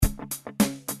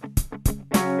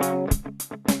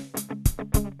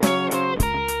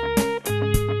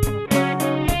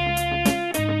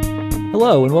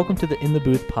Hello, and welcome to the In the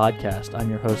Booth podcast. I'm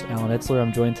your host, Alan Etzler.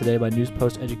 I'm joined today by News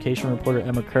Post education reporter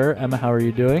Emma Kerr. Emma, how are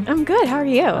you doing? I'm good. How are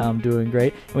you? I'm doing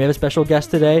great. And we have a special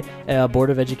guest today, a Board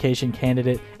of Education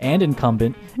candidate and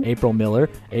incumbent, April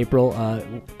Miller. April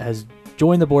has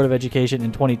joined the Board of Education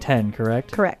in 2010,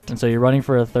 correct? Correct. And so you're running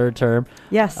for a third term.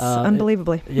 Yes,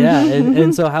 unbelievably. Yeah,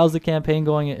 and so how's the campaign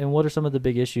going, and what are some of the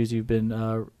big issues you've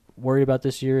been worried about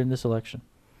this year in this election?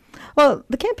 Well,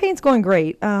 the campaign's going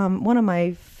great. One of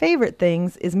my favorite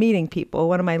things is meeting people.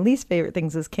 One of my least favorite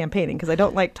things is campaigning because I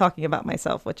don't like talking about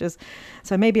myself,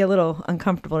 so I may be a little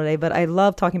uncomfortable today, but I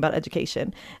love talking about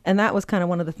education. And that was kind of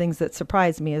one of the things that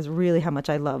surprised me is really how much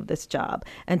I love this job.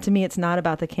 And to me, it's not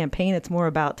about the campaign. It's more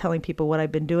about telling people what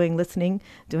I've been doing, listening,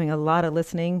 doing a lot of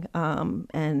listening,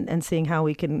 and seeing how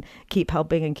we can keep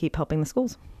helping the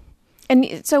schools.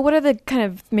 And so what are the kind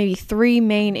of maybe three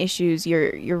main issues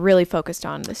you're really focused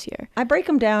on this year? I break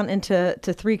them down into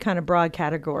three kind of broad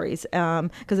categories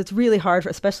because it's really hard,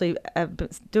 especially I've been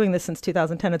doing this since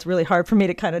 2010, it's really hard for me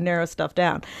to kind of narrow stuff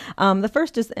down. The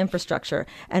first is the infrastructure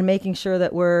and making sure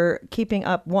that we're keeping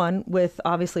up,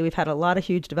 obviously we've had a lot of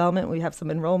huge development. We have some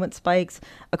enrollment spikes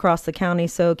across the county.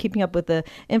 So keeping up with the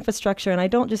infrastructure, and I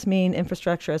don't just mean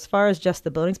infrastructure as far as just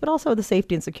the buildings, but also the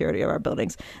safety and security of our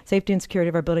buildings. Safety and security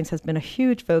of our buildings has been a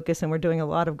huge focus, and we're doing a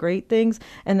lot of great things,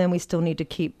 and then we still need to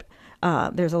keep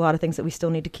there's a lot of things that we still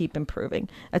need to keep improving.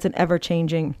 That's an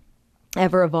ever-changing,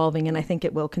 ever-evolving, and I think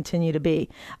it will continue to be.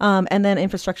 And then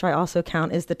infrastructure I also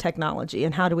count is the technology,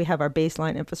 and how do we have our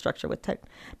baseline infrastructure with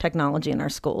technology in our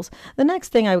schools. The next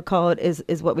thing I would call it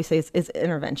is what we say is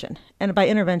intervention. And by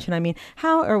intervention, I mean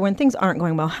when things aren't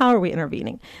going well, how are we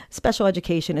intervening? Special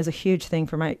education is a huge thing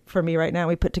for me right now.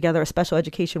 We put together a special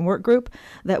education work group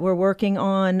that we're working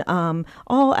on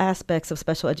all aspects of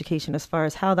special education as far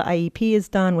as how the IEP is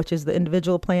done, which is the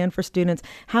individual plan for students,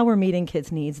 how we're meeting kids'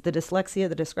 needs, the dyslexia,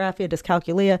 the dysgraphia,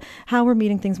 dyscalculia, how we're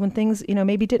meeting things when things,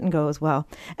 maybe didn't go as well.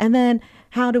 And then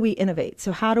how do we innovate?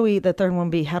 So the third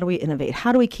one be, how do we innovate?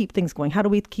 How do we keep things going? How do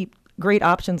we keep great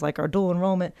options like our dual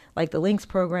enrollment, like the LINKS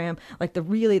program, like the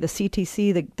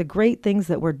CTC, the great things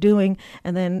that we're doing,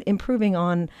 and then improving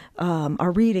on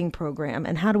our reading program,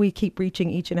 and how do we keep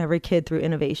reaching each and every kid through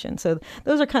innovation? So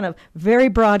those are kind of very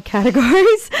broad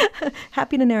categories.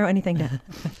 Happy to narrow anything down.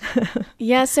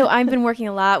 Yeah, so I've been working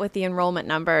a lot with the enrollment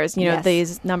numbers. Yes.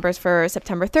 These numbers for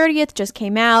September 30th just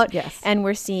came out. Yes. And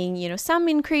we're seeing, some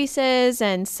increases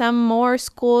and some more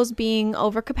schools being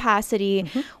over capacity.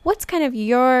 Mm-hmm. What's kind of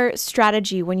your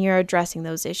strategy when you're addressing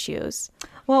those issues?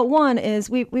 Well, one is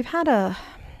we've had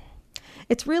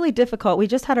it's really difficult. We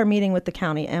just had our meeting with the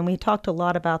county, and we talked a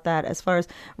lot about that as far as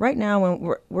right now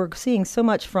when we're seeing so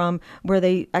much from where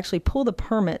they actually pull the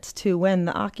permits to when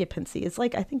the occupancy is I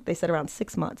think they said around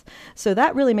 6 months. So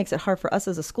that really makes it hard for us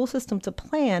as a school system to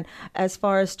plan as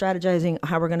far as strategizing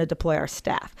how we're going to deploy our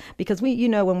staff. Because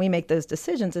when we make those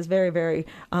decisions is very, very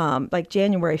like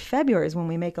January, February is when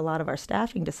we make a lot of our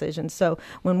staffing decisions. So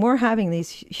when we're having these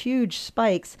huge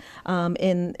spikes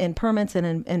in permits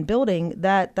and in building,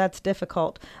 that's difficult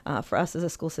for us as a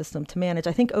school system to manage.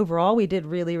 I think overall we did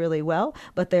really, really well,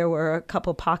 but there were a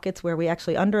couple pockets where we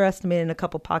actually underestimated and a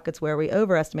couple pockets where we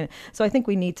overestimated. So I think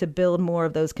we need to build more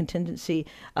of those contingency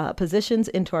positions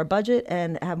into our budget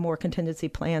and have more contingency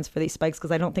plans for these spikes,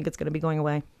 because I don't think it's going to be going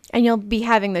away. And you'll be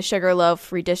having the Sugarloaf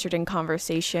redistricting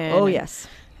conversation. Oh, yes.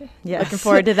 Yes. Looking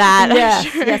forward to that. Yes,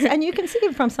 sure. yes. And you can see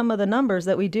from some of the numbers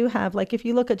that we do have, like if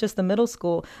you look at just the middle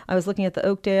school, I was looking at the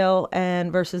Oakdale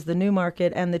and versus the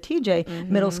Newmarket and the TJ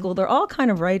middle school, they're all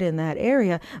kind of right in that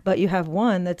area, but you have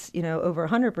one that's, over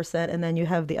 100%, and then you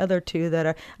have the other two that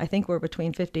are, I think we're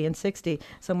between 50 and 60,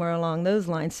 somewhere along those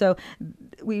lines. So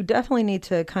we definitely need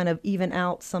to kind of even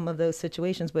out some of those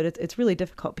situations, but it's really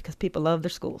difficult because people love their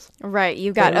schools. Right.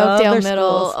 You've got Oakdale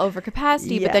Middle schools. over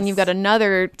capacity, Yes. but then you've got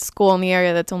another school in the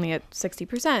area that's only at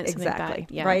 60%. Exactly. Like that.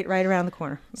 Yeah. Right around the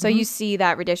corner. So you see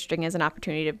that redistricting as an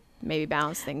opportunity to maybe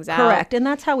balance things out. Correct. And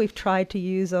that's how we've tried to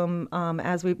use them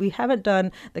as we haven't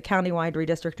done the countywide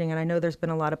redistricting. And I know there's been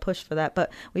a lot of push for that,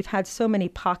 but we've had so many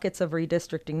pockets of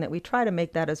redistricting that we try to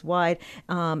make that as wide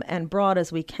and broad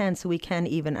as we can, so we can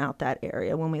even out that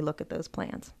area when we look at those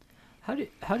plans.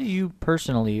 How do you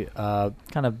personally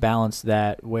kind of balance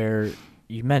that, where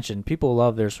you mentioned people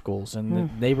love their schools and the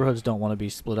neighborhoods don't want to be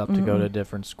split up to go to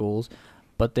different schools,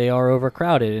 but they are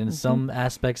overcrowded. In some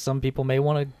aspects, some people may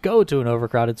want to go to an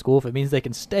overcrowded school if it means they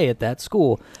can stay at that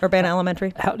school. Urbana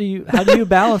Elementary. How do you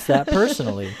balance that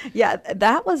personally? Yeah,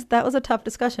 that was a tough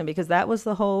discussion, because that was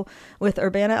the whole with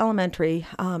Urbana Elementary.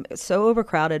 So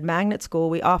overcrowded, magnet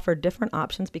school. We offered different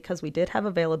options because we did have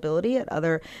availability at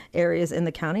other areas in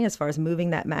the county as far as moving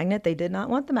that magnet. They did not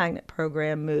want the magnet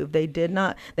program moved. They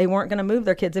weren't going to move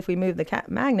their kids if we moved the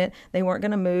magnet. They weren't going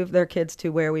to move their kids to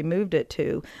where we moved it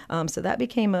to. So that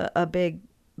became a big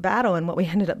battle, and what we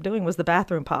ended up doing was the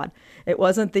bathroom pod. It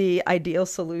wasn't the ideal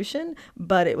solution,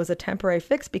 but it was a temporary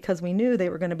fix because we knew they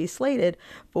were going to be slated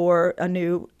for a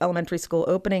new elementary school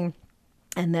opening,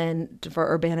 and then for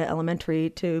Urbana Elementary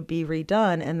to be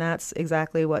redone. And that's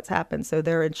exactly what's happened. So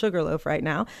they're in Sugarloaf right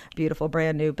now, beautiful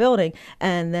brand new building.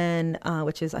 And then,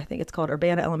 which is, I think it's called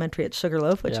Urbana Elementary at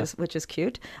Sugarloaf, which is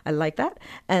cute. I like that.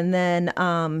 And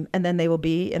then they will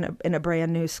be in a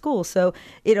brand new school. So,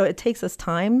 it takes us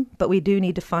time, but we do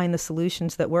need to find the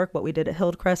solutions that work. What we did at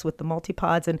Hildcrest with the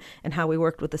multi-pods and how we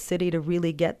worked with the city to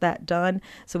really get that done.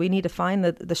 So we need to find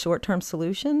the short-term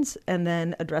solutions and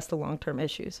then address the long-term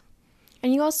issues.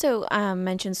 And you also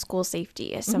mentioned school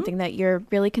safety as something that you're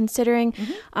really considering.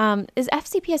 Is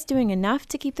FCPS doing enough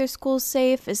to keep their schools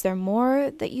safe? Is there more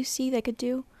that you see they could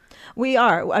do? We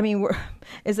are. I mean,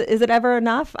 is it ever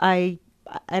enough? I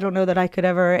don't know that I could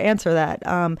ever answer that.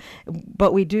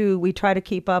 But we do. We try to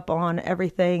keep up on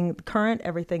everything current,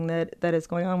 everything that is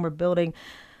going on. We're building.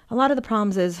 A lot of the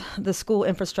problems is the school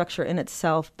infrastructure in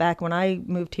itself. Back when I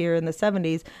moved here in the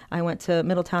 70s, I went to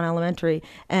Middletown Elementary,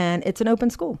 and it's an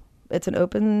open school. It's an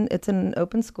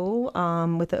open school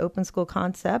with the open school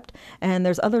concept, and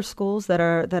there's other schools that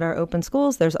are open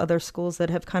schools. There's other schools that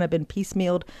have kind of been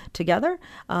piecemealed together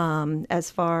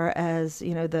as far as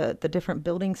the different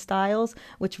building styles,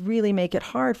 which really make it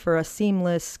hard for a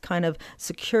seamless kind of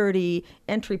security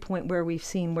entry point where we've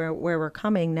seen where we're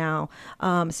coming now.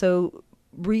 So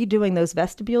redoing those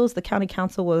vestibules, the county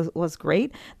council was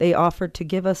great. They offered to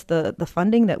give us the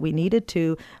funding that we needed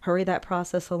to hurry that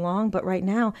process along. But right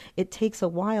now, it takes a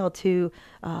while to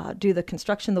do the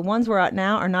construction. The ones we're at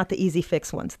now are not the easy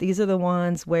fix ones. These are the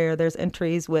ones where there's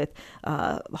entries with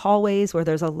hallways, where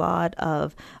there's a lot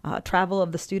of travel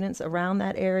of the students around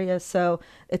that area. So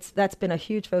that's been a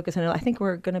huge focus. And I think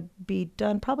we're going to be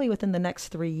done probably within the next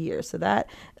 3 years. So that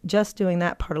just doing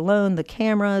that part alone, the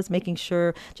cameras, making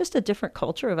sure just a different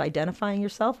culture of identifying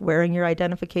yourself, wearing your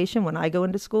identification. When I go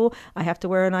into school, I have to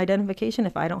wear an identification.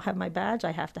 If I don't have my badge, I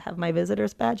have to have my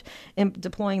visitor's badge. And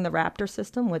deploying the Raptor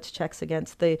system, which checks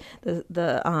against the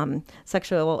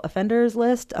sexual offenders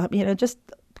list, just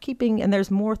keeping, and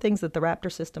there's more things that the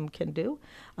Raptor system can do,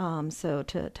 so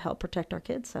to help protect our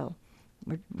kids. So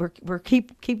we're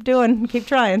keep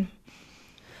trying.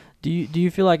 Do you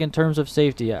feel like in terms of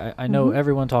safety, I know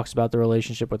everyone talks about the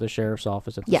relationship with the sheriff's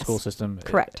office at the school system.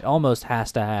 Correct. It almost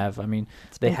has to have. I mean,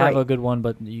 they have a good one,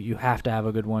 but you have to have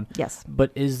a good one. Yes.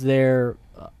 But is there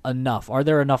enough? Are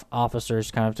there enough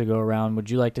officers kind of to go around? Would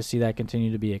you like to see that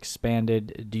continue to be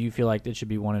expanded? Do you feel like it should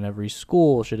be one in every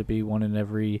school? Should it be one in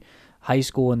every high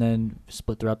school and then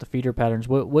split throughout the feeder patterns?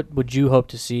 What would you hope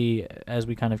to see as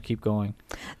we kind of keep going?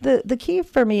 The key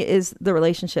for me is the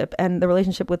relationship, and the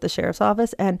relationship with the sheriff's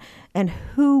office, and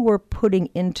who we're putting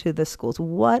into the schools.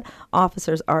 What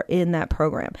officers are in that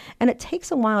program? And it takes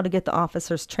a while to get the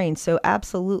officers trained. So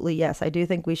absolutely, yes, I do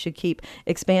think we should keep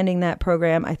expanding that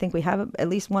program. I think we have at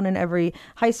least one in every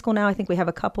high school now. I think we have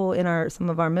a couple in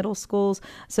some of our middle schools.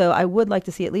 So I would like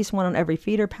to see at least one on every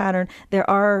feeder pattern. There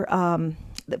are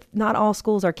not all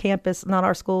schools are campus. Not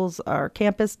our schools are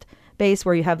campus based,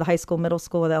 where you have the high school, middle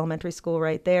school, and elementary school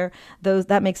right there.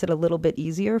 That makes it a little bit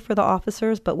easier for the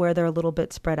officers. But where they're a little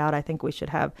bit spread out, I think we should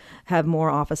have more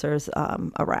officers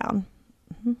around.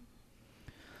 Mm-hmm.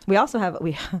 We also have,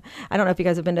 I don't know if you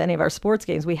guys have been to any of our sports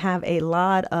games. We have a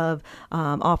lot of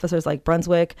officers like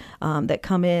Brunswick that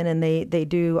come in and they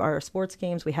do our sports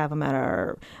games. We have them at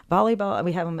our volleyball.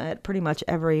 We have them at pretty much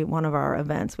every one of our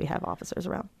events. We have officers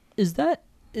around. Is that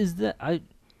I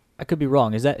could be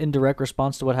wrong. Is that in direct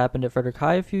response to what happened at Frederick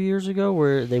High a few years ago,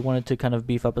 where they wanted to kind of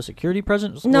beef up a security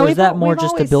presence? No, or is that more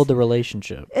just to build the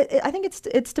relationship? I think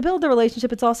it's to build the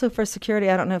relationship. It's also for security.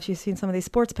 I don't know if you've seen some of these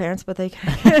sports parents, but they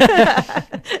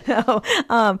no,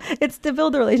 it's to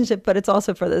build the relationship, but it's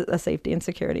also for a safety and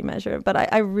security measure. But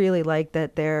I really like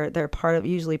that they're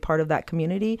usually part of that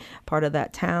community, part of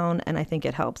that town, and I think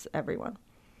it helps everyone.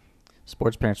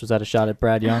 Sports parents, was that a shot at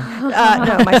Brad Young?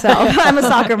 No, myself. I'm a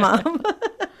soccer mom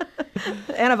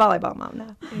and a volleyball mom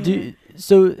now.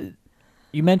 So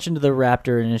you mentioned the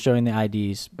Raptor and showing the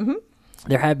IDs. Mm-hmm.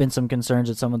 there have been some concerns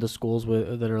at some of the schools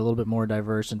that are a little bit more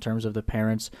diverse in terms of the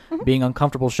parents being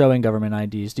uncomfortable showing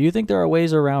government IDs. Do you think there are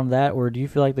ways around that, or do you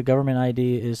feel like the government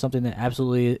ID is something that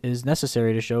absolutely is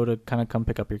necessary to show to kind of come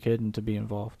pick up your kid and to be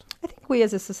involved? I think we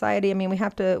as a society, I mean, we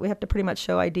have to pretty much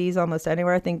show IDs almost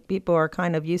anywhere. I think people are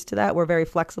kind of used to that. We're very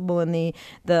flexible in the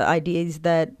IDs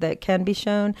that can be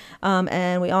shown,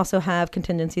 and we also have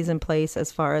contingencies in place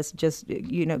as far as just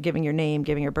giving your name,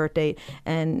 giving your birth date,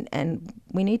 and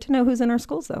we need to know who's in our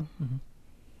schools though. Mm-hmm.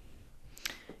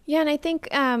 Yeah, and I think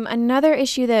another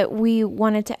issue that we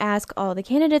wanted to ask all the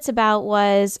candidates about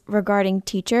was regarding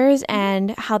teachers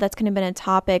and how that's kind of been a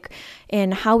topic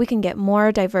in how we can get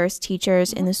more diverse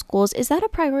teachers in the schools. Is that a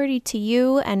priority to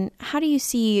you, and how do you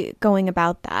see going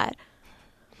about that?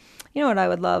 You know what I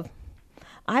would love?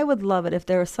 I would love it if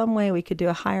there was some way we could do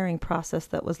a hiring process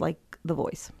that was like The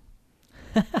Voice.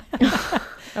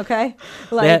 Okay,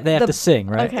 like they have to sing,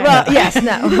 right? Okay. Well, yes,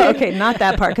 no, okay, not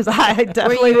that part, because I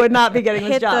definitely would not be getting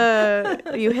this job.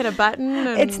 You hit a button.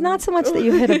 It's not so much that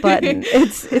you hit a button.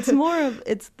 It's more of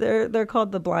they're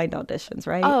called the blind auditions,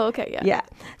 right? Oh, okay, yeah. Yeah.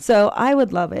 So I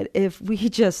would love it if we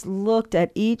just looked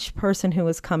at each person who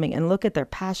was coming and look at their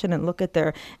passion and look at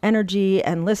their energy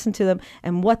and listen to them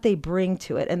and what they bring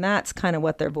to it, and that's kind of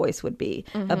what their voice would be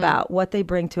about, what they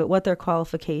bring to it, what their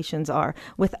qualifications are,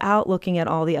 without looking at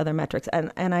all the other metrics.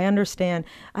 And I understand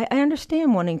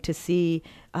wanting to see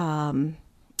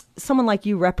someone like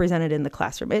you represented in the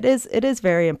classroom. It is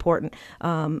very important.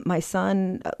 My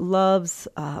son loves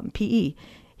PE.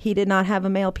 He did not have a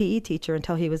male PE teacher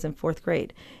until he was in 4th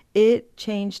grade. It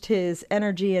changed his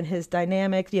energy and his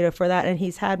dynamic, for that, and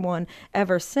he's had one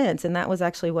ever since. And that was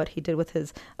actually what he did with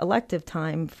his elective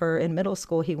time in middle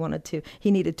school.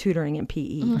 He needed tutoring in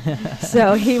PE,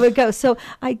 so he would go. So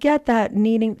I get that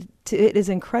it is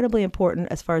incredibly important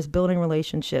as far as building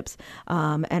relationships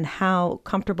and how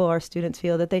comfortable our students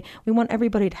feel. We want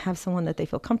everybody to have someone that they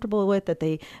feel comfortable with, that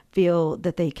they feel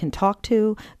that they can talk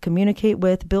to, communicate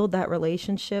with, build that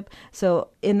relationship. So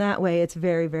in that way, it's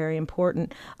very, very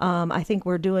important. I think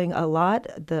we're doing a lot.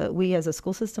 We as a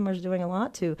school system are doing a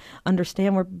lot to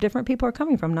understand where different people are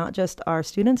coming from, not just our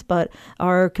students, but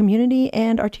our community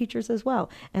and our teachers as well.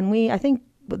 And I think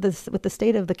with the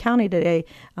state of the county today,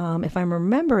 if I'm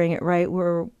remembering it right,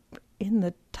 we're in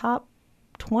the top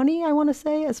 20, I want to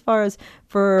say, as far as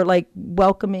for like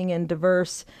welcoming and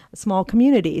diverse small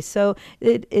communities. So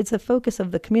it's a focus of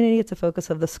the community, it's a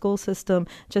focus of the school system,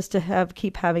 just to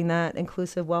keep having that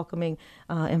inclusive, welcoming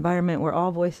environment where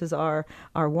all voices are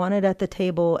wanted at the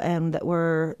table, and that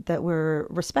we're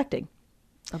respecting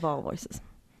of all voices.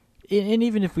 And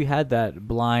even if we had that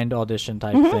blind audition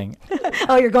type thing.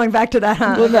 Oh, you're going back to that,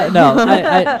 huh? Well, no.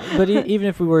 But even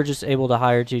if we were just able to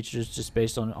hire teachers just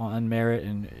based on merit,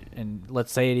 and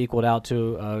let's say it equaled out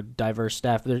to a diverse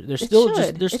staff, there's still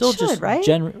just right?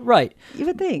 Right. You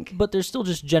would think. But there's still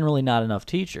just generally not enough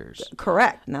teachers.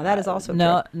 Correct. Now that is also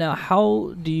true. Now,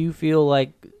 how do you feel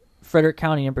like Frederick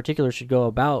County in particular should go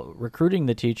about recruiting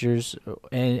the teachers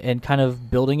and kind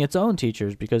of building its own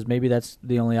teachers, because maybe that's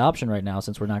the only option right now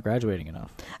since we're not graduating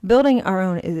enough? Building our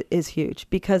own is huge,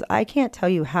 because I can't tell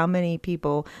you how many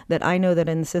people that I know that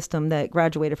in the system that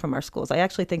graduated from our schools. I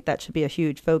actually think that should be a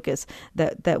huge focus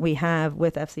that we have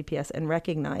with FCPS, and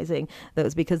recognizing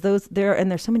those, because there's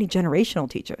so many generational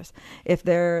teachers. If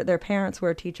their parents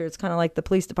were teachers, kind of like the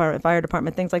police department, fire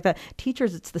department, things like that.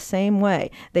 Teachers, it's the same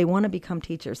way. They want to become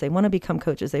teachers. They want to become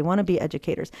coaches. They want to be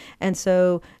educators. And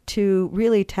so to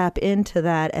really tap into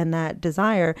that and that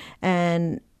desire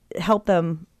and help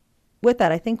them with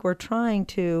that, I think we're trying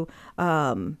to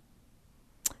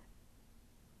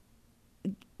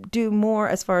do more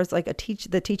as far as like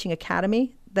the teaching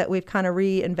academy that we've kind of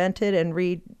reinvented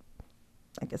and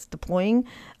deploying,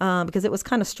 because it was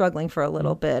kind of struggling for a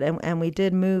little bit. And we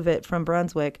did move it from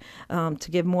Brunswick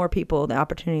to give more people the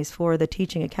opportunities for the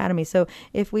teaching academy. So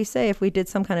if we did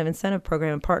some kind of incentive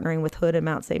program partnering with Hood and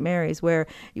Mount St. Mary's, where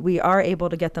we are able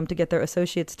to get them to get their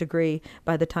associate's degree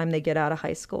by the time they get out of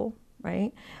high school,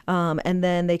 right? And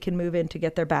then they can move in to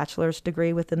get their bachelor's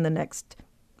degree within the next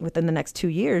 2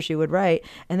 years, you would write,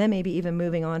 and then maybe even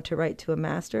moving on to write to a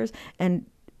master's, and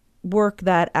work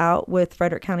that out with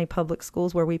Frederick County Public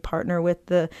Schools, where we partner with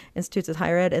the Institutes of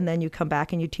Higher Ed, and then you come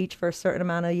back and you teach for a certain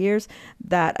amount of years.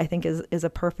 That, I think, is a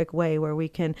perfect way where we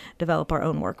can develop our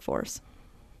own workforce.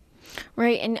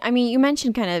 Right. And I mean, you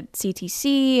mentioned kind of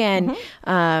CTC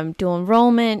and dual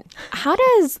enrollment. How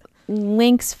does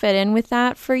Links fit in with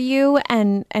that for you?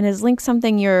 And is Links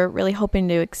something you're really hoping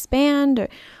to expand? Or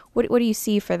what do you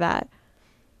see for that?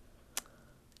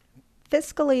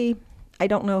 Fiscally, I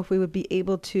don't know if we would be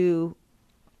able to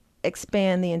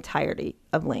expand the entirety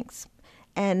of Links.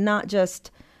 and not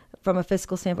just from a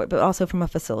fiscal standpoint, but also from a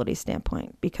facility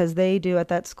standpoint, because they do at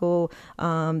that school,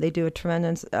 they do a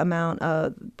tremendous amount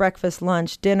of breakfast,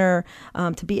 lunch, dinner.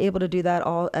 To be able to do that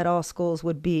all at all schools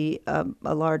would be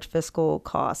a large fiscal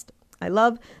cost. I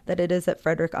love that it is at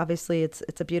Frederick. Obviously,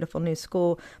 it's a beautiful new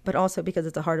school, but also because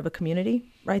it's the heart of a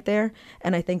community right there.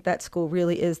 And I think that school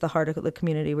really is the heart of the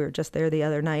community. We were just there the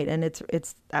other night, and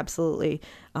it's absolutely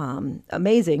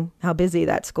amazing how busy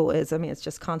that school is. I mean, it's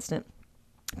just constant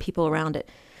people around it.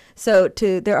 So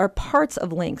there are parts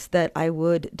of Lynx that I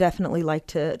would definitely like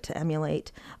to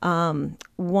emulate. One,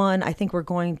 I think we're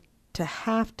going to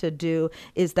have to do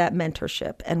is that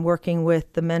mentorship and working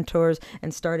with the mentors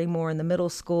and starting more in the middle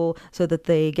school so that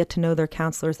they get to know their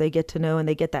counselors, they get to know and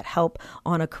they get that help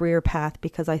on a career path,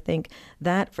 because I think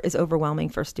that is overwhelming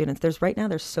for students.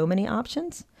 There's so many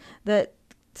options that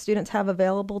students have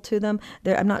available to them.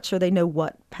 I'm not sure they know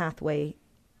what pathway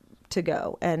to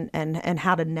go and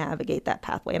how to navigate that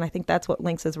pathway. And I think that's what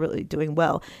Lynx is really doing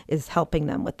well, is helping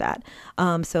them with that.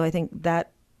 So I think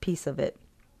that piece of it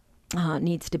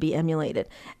needs to be emulated.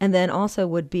 And then also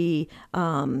would be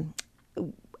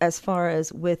as far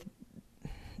as with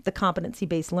the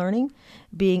competency-based learning,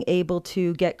 being able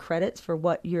to get credits for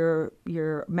what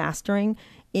you're mastering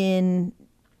in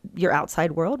your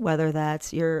outside world, whether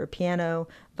that's your piano,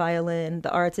 violin,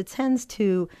 the arts. It tends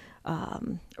to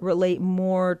relate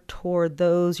more toward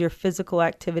those, your physical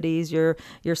activities, your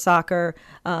soccer,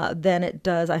 than it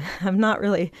does. I'm not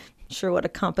really sure what a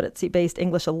competency-based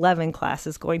English 11 class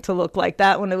is going to look like.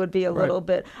 That one, it would be a little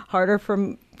bit harder for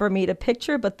me to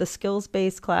picture, but the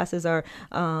skills-based classes are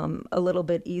a little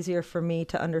bit easier for me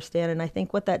to understand. And I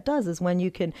think what that does is when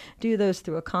you can do those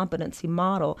through a competency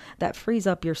model, that frees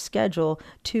up your schedule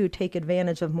to take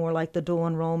advantage of more like the dual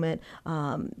enrollment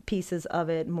pieces of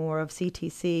it, more of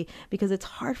CTC, because it's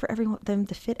hard for them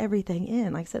to fit everything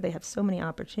in. Like I said, they have so many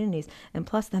opportunities, and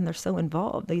plus then they're so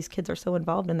involved. These kids are so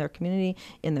involved in their community,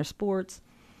 in their sports.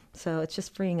 So it's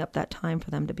just freeing up that time for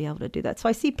them to be able to do that. So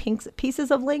I see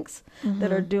pieces of Lynx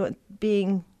that are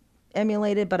being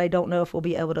emulated, but I don't know if we'll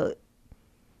be able to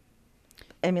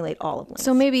emulate all of Lynx.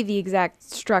 So maybe the exact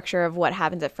structure of what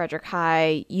happens at Frederick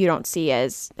High you don't see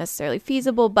as necessarily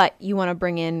feasible, but you want to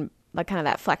bring in like kind of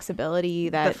that flexibility.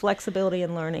 The flexibility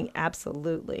in learning,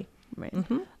 absolutely. Right.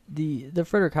 Mm-hmm. The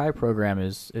Frederick High program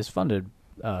is funded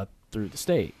through the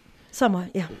state.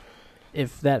 Somewhat, yeah.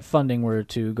 If that funding were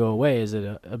to go away, is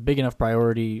it a big enough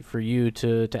priority for you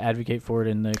to advocate for it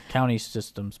in the county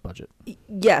system's budget?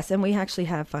 Yes, and we actually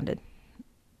have funded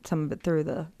some of it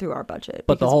through our budget.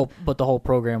 But the whole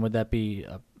program, would that be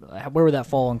where would that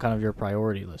fall on kind of your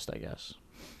priority list, I guess?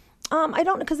 I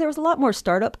don't know, because there was a lot more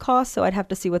startup costs, so I'd have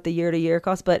to see what the year-to-year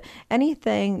costs. But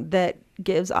anything that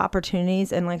gives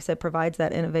opportunities and, like I said, provides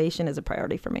that innovation is a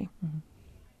priority for me. Mm-hmm.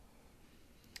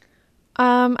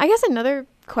 I guess another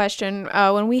question,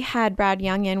 when we had Brad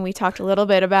Young in, we talked a little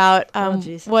bit about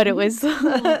what it was. Just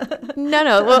nothing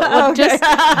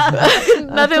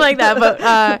like that,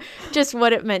 but just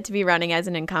what it meant to be running as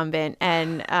an incumbent,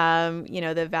 and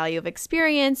the value of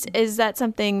experience. Is that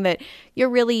something that you're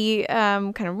really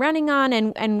kind of running on,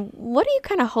 and what do you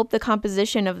kind of hope the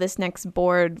composition of this next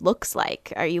board looks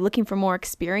like? Are you looking for more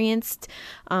experienced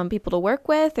people to work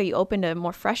with? Are you open to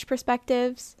more fresh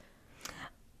perspectives?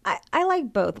 I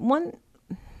like both. One,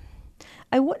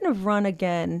 I wouldn't have run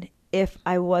again if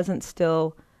I wasn't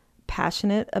still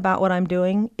passionate about what I'm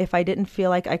doing, if I didn't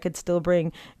feel like I could still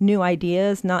bring new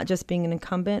ideas, not just being an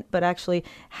incumbent, but actually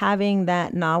having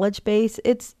that knowledge base.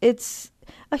 It's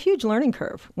a huge learning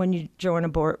curve when you join a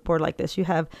board like this. We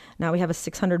have a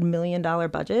 $600 million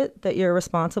budget that you're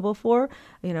responsible for,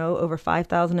 over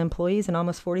 5,000 employees and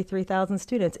almost 43,000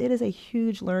 students. It is a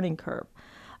huge learning curve.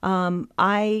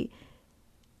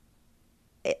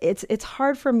 It's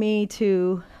hard for me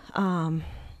to,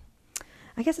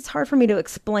 it's hard for me to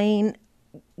explain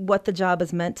what the job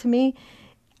has meant to me.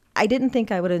 I didn't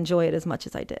think I would enjoy it as much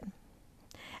as I did.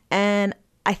 And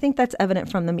I think that's evident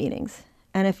from the meetings.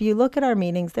 And if you look at our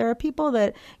meetings, there are people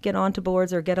that get onto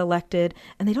boards or get elected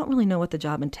and they don't really know what the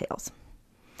job entails.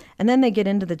 And then they get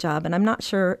into the job and I'm not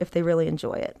sure if they really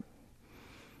enjoy it.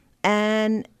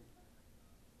 And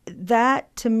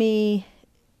that to me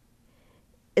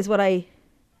is what I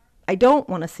don't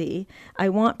want to see. I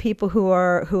want people who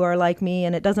are like me,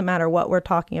 and it doesn't matter what we're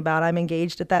talking about. I'm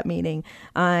engaged at that meeting.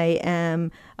 I am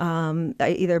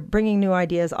either bringing new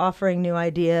ideas, offering new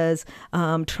ideas,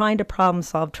 trying to problem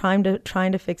solve, trying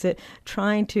to fix it,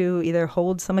 trying to either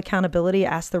hold some accountability,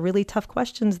 ask the really tough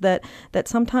questions that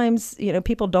sometimes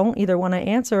people don't either want to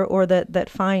answer or that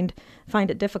find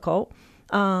it difficult.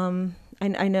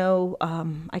 I know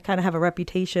I kind of have a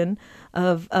reputation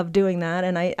of doing that,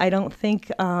 and I don't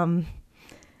think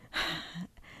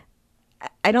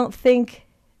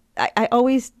I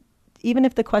always, even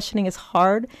if the questioning is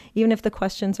hard, even if the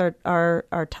questions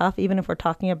are tough, even if we're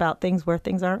talking about things where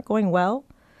things aren't going well,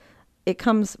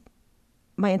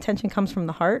 my intention comes from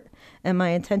the heart, and my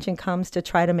intention comes to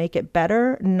try to make it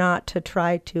better, not to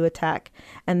try to attack.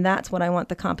 And that's what I want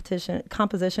the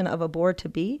composition of a board to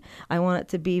be. I want it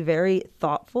to be very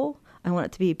thoughtful. I want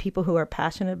it to be people who are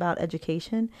passionate about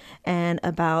education and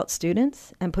about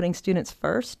students and putting students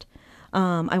first.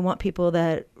 I want people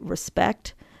that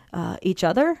respect each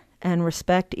other and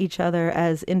respect each other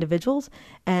as individuals,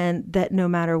 and that no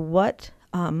matter what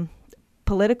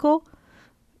political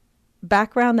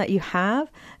background that you have,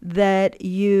 that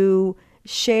you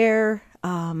share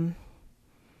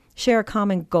a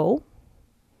common goal,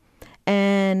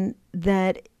 and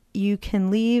that you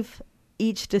can leave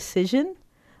each decision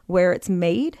where it's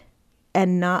made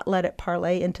and not let it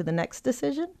parlay into the next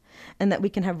decision, and that we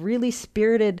can have really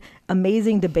spirited,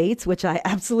 amazing debates, which I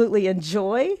absolutely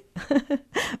enjoy,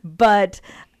 but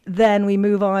then we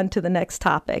move on to the next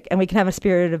topic and we can have a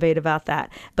spirited debate about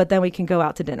that, but then we can go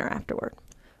out to dinner afterward.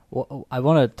 Well, I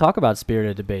want to talk about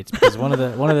spirited debates, because one of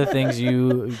the things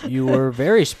you were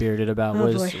very spirited about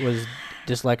was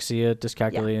dyslexia,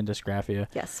 dyscalculia, and dysgraphia.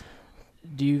 Yes.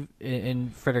 Do you,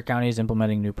 in Frederick County, is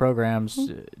implementing new programs?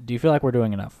 Do you feel like we're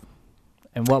doing enough?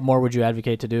 And what more would you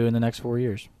advocate to do in the next 4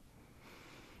 years?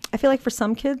 I feel like for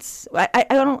some kids, I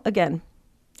don't, again,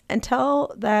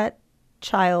 until that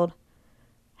child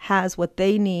has what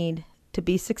they need to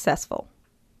be successful,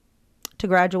 to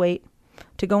graduate,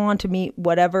 to go on to meet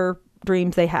whatever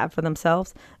dreams they have for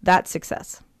themselves, that's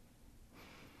success.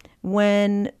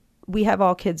 When we have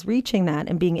all kids reaching that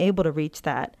and being able to reach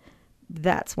that,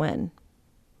 that's when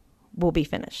we'll be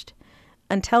finished.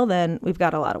 Until then, we've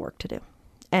got a lot of work to do.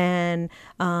 And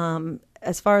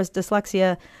as far as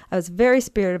dyslexia, I was very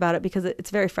spirited about it because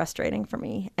it's very frustrating for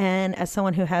me. And as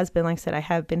someone who has been, like I said, I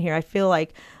have been here, I feel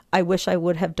like I wish I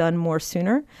would have done more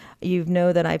sooner. You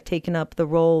know that I've taken up the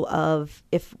role of,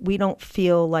 if we don't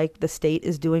feel like the state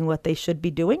is doing what they should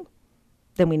be doing,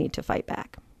 then we need to fight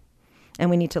back. And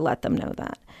we need to let them know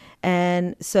that.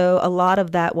 And so a lot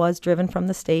of that was driven from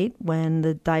the state when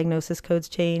the diagnosis codes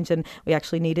changed, and we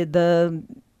actually needed the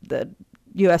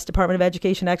U.S. Department of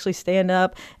Education actually stand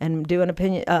up and do an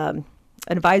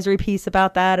advisory piece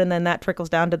about that, and then that trickles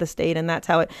down to the state, and that's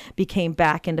how it became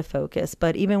back into focus.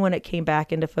 But even when it came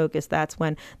back into focus, that's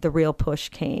when the real push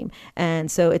came. And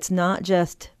so it's not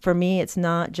just, for me, it's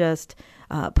not just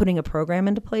putting a program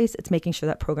into place. It's making sure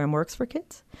that program works for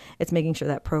kids. It's making sure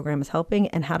that program is helping,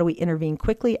 and how do we intervene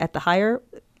quickly at the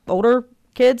older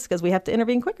kids, because we have to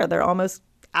intervene quicker. They're almost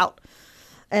out.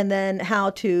 And then how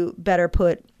to better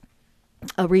put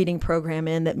a reading program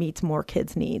in that meets more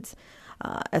kids' needs.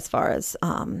 As far as,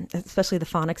 especially the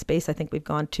phonics base, I think we've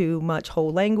gone too much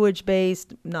whole language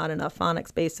based, not enough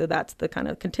phonics based. So that's the kind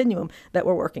of continuum that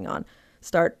we're working on.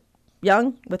 Start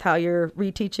young with how you're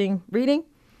reteaching reading,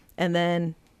 and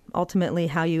then ultimately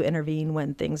how you intervene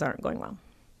when things aren't going well.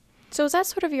 So is that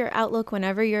sort of your outlook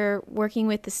whenever you're working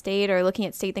with the state or looking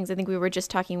at state things? I think we were just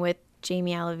talking with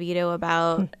Jamie Alavito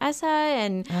about ESSA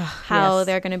and how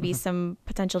there are going to be some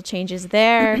potential changes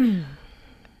there.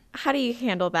 How do you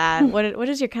handle that? What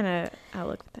is your kind of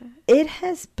outlook with that? It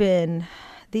has been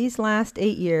these last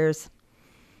 8 years,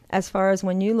 as far as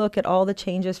when you look at all the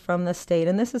changes from the state,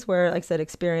 and this is where, like I said,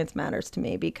 experience matters to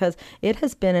me, because it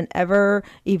has been an ever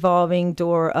evolving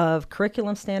door of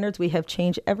curriculum standards. We have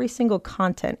changed every single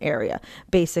content area,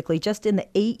 basically, just in the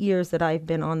 8 years that I've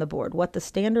been on the board. What the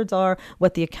standards are,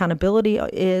 what the accountability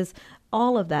is,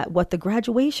 all of that, what the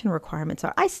graduation requirements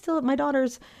are. My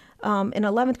daughter's in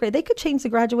 11th grade, they could change the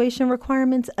graduation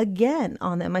requirements again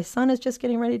on them. My son is just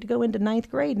getting ready to go into 9th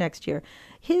grade next year.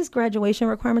 His graduation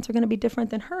requirements are going to be different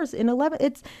than hers in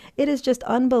 11th. It is just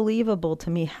unbelievable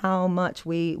to me how much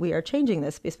we are changing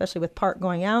this, especially with PART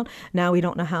going out. Now we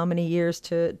don't know how many years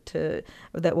that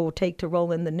will take to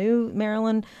roll in the new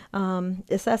Maryland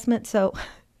assessment. So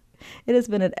it has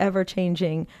been an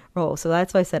ever-changing role. So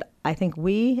that's why I said, I think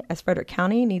we, as Frederick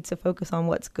County, need to focus on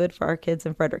what's good for our kids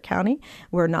in Frederick County.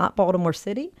 We're not Baltimore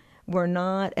City. We're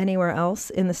not anywhere else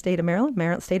in the state of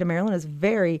Maryland. State of Maryland is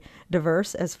very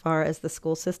diverse as far as the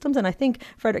school systems. And I think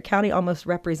Frederick County almost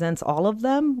represents all of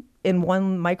them in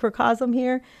one microcosm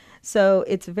here. So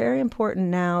it's very important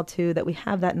now, too, that we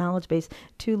have that knowledge base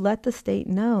to let the state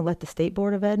know, let the State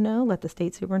Board of Ed know, let the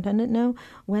state superintendent know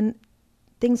when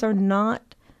things are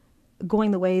not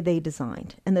going the way they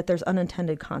designed, and that there's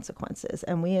unintended consequences.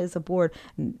 And we as a board,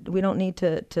 we don't need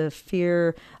to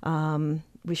fear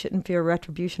we shouldn't fear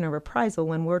retribution or reprisal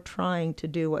when we're trying to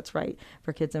do what's right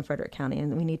for kids in Frederick County,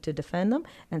 and we need to defend them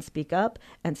and speak up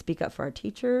for our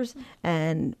teachers.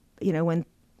 And when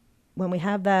we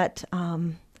have that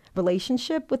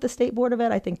relationship with the State Board of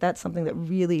Ed, I think that's something that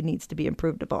really needs to be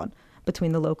improved upon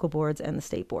between the local boards and the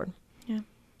state board. Yeah.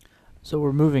 So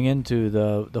we're moving into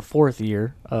the fourth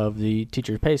year of the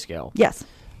teacher pay scale. Yes.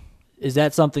 Is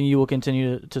that something you will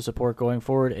continue to support going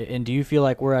forward? And do you feel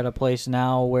like we're at a place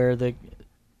now where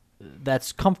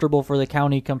that's comfortable for the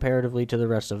county comparatively to the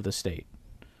rest of the state?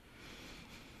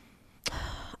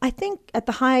 I think at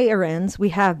the higher ends, we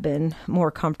have been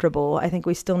more comfortable. I think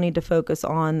we still need to focus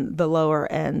on the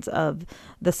lower ends of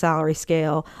the salary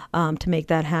scale to make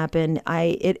that happen.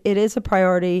 It is a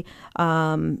priority.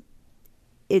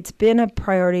 It's been a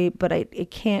priority, but it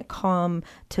can't come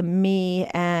to me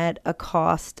at a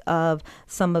cost of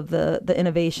some of the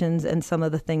innovations and some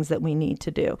of the things that we need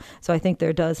to do. So I think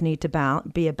there does need to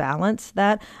be a balance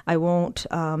that I won't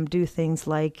do things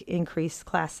like increase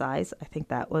class size. I think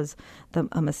that was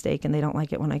a mistake, and they don't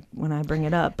like it when I bring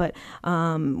it up. But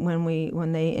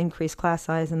when they increase class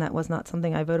size, and that was not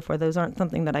something I voted for, those aren't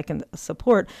something that I can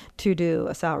support to do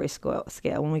a salary scale.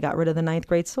 When we got rid of the ninth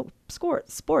grade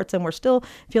sports, and we're still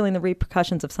feeling the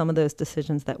repercussions of some of those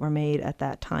decisions that were made at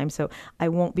that time. So I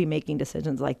won't be making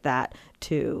decisions like that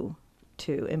to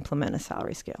implement a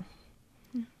salary scale.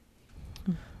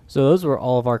 So those were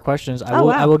all of our questions. Wow.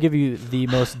 I will give you the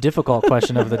most difficult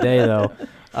question of the day, though.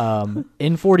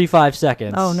 In 45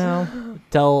 seconds. Oh, no.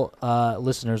 Tell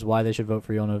listeners why they should vote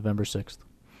for you on November 6th.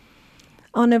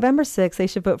 On November 6th, they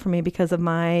should vote for me because of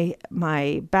my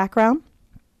background.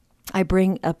 I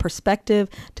bring a perspective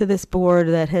to this board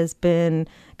that has been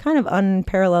kind of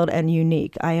unparalleled and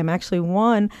unique. I am actually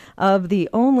one of the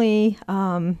only,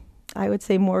 I would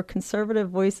say, more conservative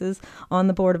voices on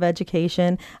the Board of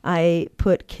Education. I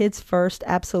put kids first,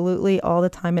 absolutely, all the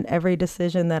time in every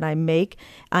decision that I make.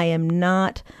 I am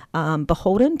not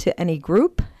beholden to any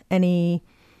group, any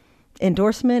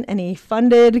endorsement, any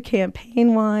funded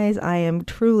campaign-wise. I am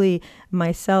truly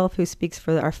myself who speaks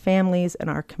for our families and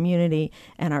our community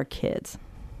and our kids.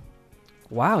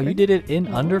 Wow, you did it in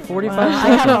under 45 I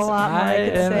seconds. had a lot more I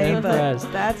could am say, impressed.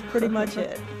 but that's pretty much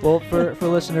it. Well, for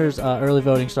listeners, early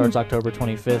voting starts October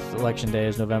 25th. Election day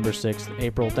is November 6th.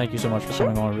 April, thank you so much for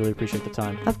coming on. I really appreciate the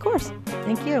time. Of course.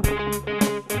 Thank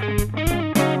you.